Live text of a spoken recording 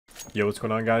Yo, what's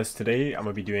going on, guys? Today I'm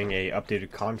going to be doing a updated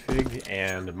config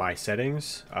and my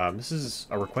settings. This is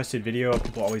a requested video.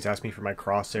 People always ask me for my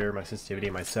crosshair, my sensitivity,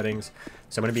 and my settings.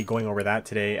 So I'm going to be going over that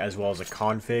today, as well as a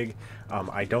config.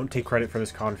 I don't take credit for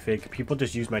this config. People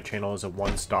just use my channel as a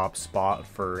one-stop spot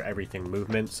for everything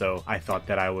movement. So I thought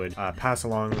that I would pass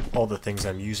along all the things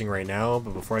I'm using right now.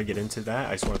 But before I get into that,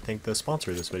 I just want to thank the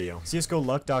sponsor of this video.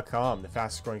 CSGOluck.com, the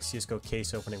fastest growing CSGO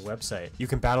case opening website. You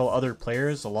can battle other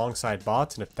players alongside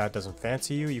bots, and if that doesn't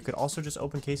fancy you, you could also just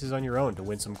open cases on your own to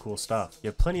win some cool stuff. You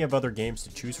have plenty of other games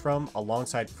to choose from,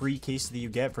 alongside free cases that you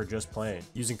get for just playing.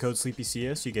 Using code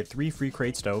SleepyCS, you get 3 free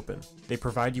crates to open. They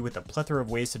provide you with a plethora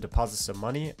of ways to deposit some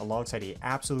money, alongside a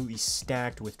absolutely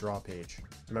stacked withdraw page.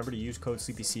 Remember to use code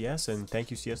SleepyCS, and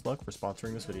thank you CS Luck for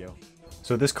sponsoring this video.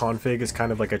 So this config is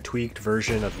kind of like a tweaked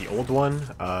version of the old one.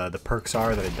 The perks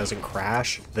are that it doesn't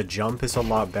crash, the jump is a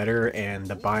lot better, and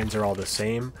the binds are all the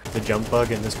same. The jump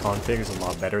bug in this config is a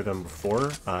lot better than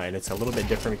before, and it's a little bit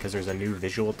different because there's a new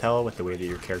visual tell with the way that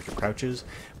your character crouches.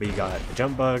 But you got the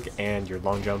jump bug and your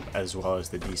long jump, as well as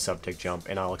the D sub-tick jump,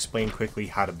 and I'll explain quickly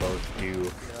how to both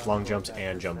do long jumps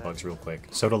and jump bugs real quick.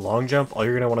 So to long jump, all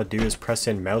you're going to want to do is press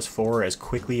in mouse forward as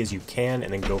quickly as you can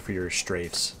and then go for your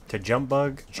strafes. To jump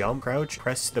bug, jump crouch,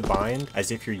 press the bind as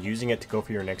if you're using it to go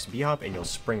for your next Bhop, and you'll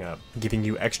spring up, giving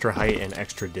you extra height and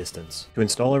extra distance. To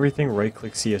install everything, right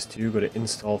click CS2, go to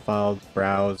install files,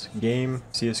 browse, game,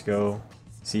 CSGO,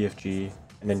 CFG,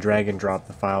 and then drag and drop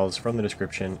the files from the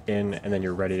description in, and then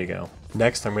you're ready to go.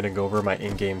 Next, I'm going to go over my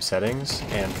in-game settings,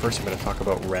 and first I'm going to talk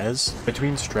about res.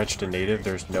 Between stretched and native,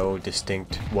 there's no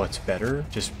distinct what's better.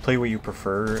 Just play what you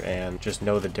prefer and just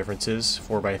know the differences.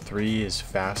 4x3 is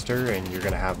faster, and you're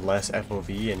going to have less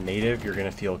FOV. In native, you're going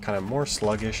to feel kind of more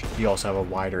sluggish. You also have a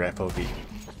wider FOV.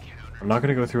 I'm not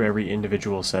going to go through every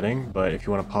individual setting, but if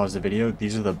you want to pause the video,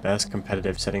 these are the best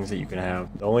competitive settings that you can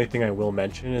have. The only thing I will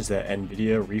mention is that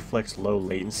NVIDIA Reflex Low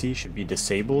Latency should be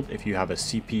disabled if you have a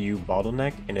CPU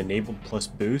bottleneck, and enabled plus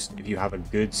boost if you have a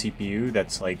good CPU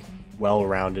that's like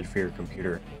well-rounded for your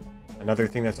computer. Another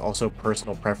thing that's also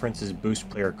personal preference is boost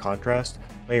player contrast.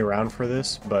 Play around for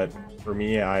this, but for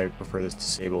me, I prefer this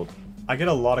disabled. I get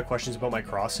a lot of questions about my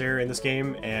crosshair in this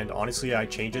game, and honestly I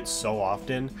change it so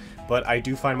often, but I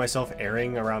do find myself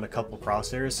erring around a couple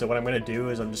crosshairs. So what I'm going to do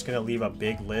is I'm just going to leave a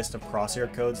big list of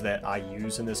crosshair codes that I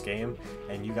use in this game,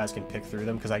 and you guys can pick through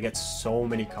them because I get so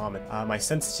many comments. My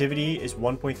sensitivity is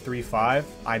 1.35.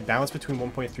 I bounce between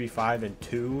 1.35 and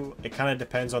 2. It kind of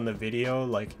depends on the video.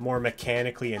 Like more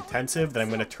mechanically intensive, then I'm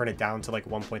going to turn it down to like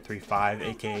 1.35,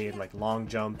 aka like long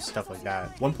jumps, stuff like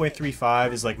that.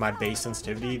 1.35 is like my base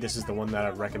sensitivity. This is the one that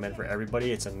I'd recommend for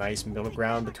everybody. It's a nice middle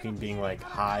ground between being like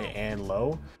high and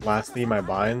low. Lastly, my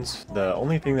binds. The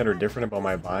only thing that are different about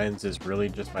my binds is really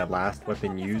just my last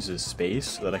weapon use is space,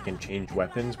 so that I can change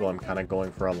weapons while I'm kind of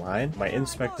going for a line. My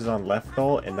inspect is on left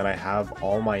alt, and then I have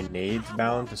all my nades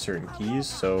bound to certain keys.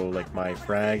 So like my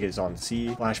frag is on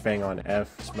C, flashbang on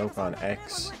F, smoke on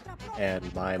X,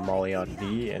 and my molly on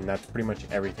V, and that's pretty much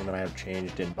everything that I have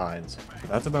changed in binds.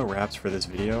 That's about wraps for this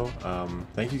video.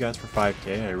 Thank you guys for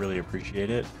 5K, I really appreciate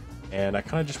it. And I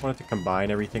kind of just wanted to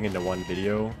combine everything into one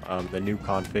video, the new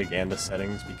config and the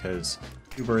settings, because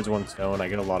two birds, one stone. I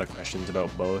get a lot of questions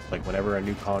about both. Like whenever a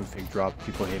new config drops,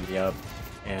 people hit me up,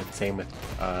 and same with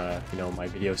you know, my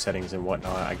video settings and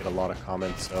whatnot. I get a lot of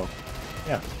comments, so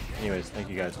yeah. Anyways, thank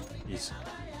you guys. Peace.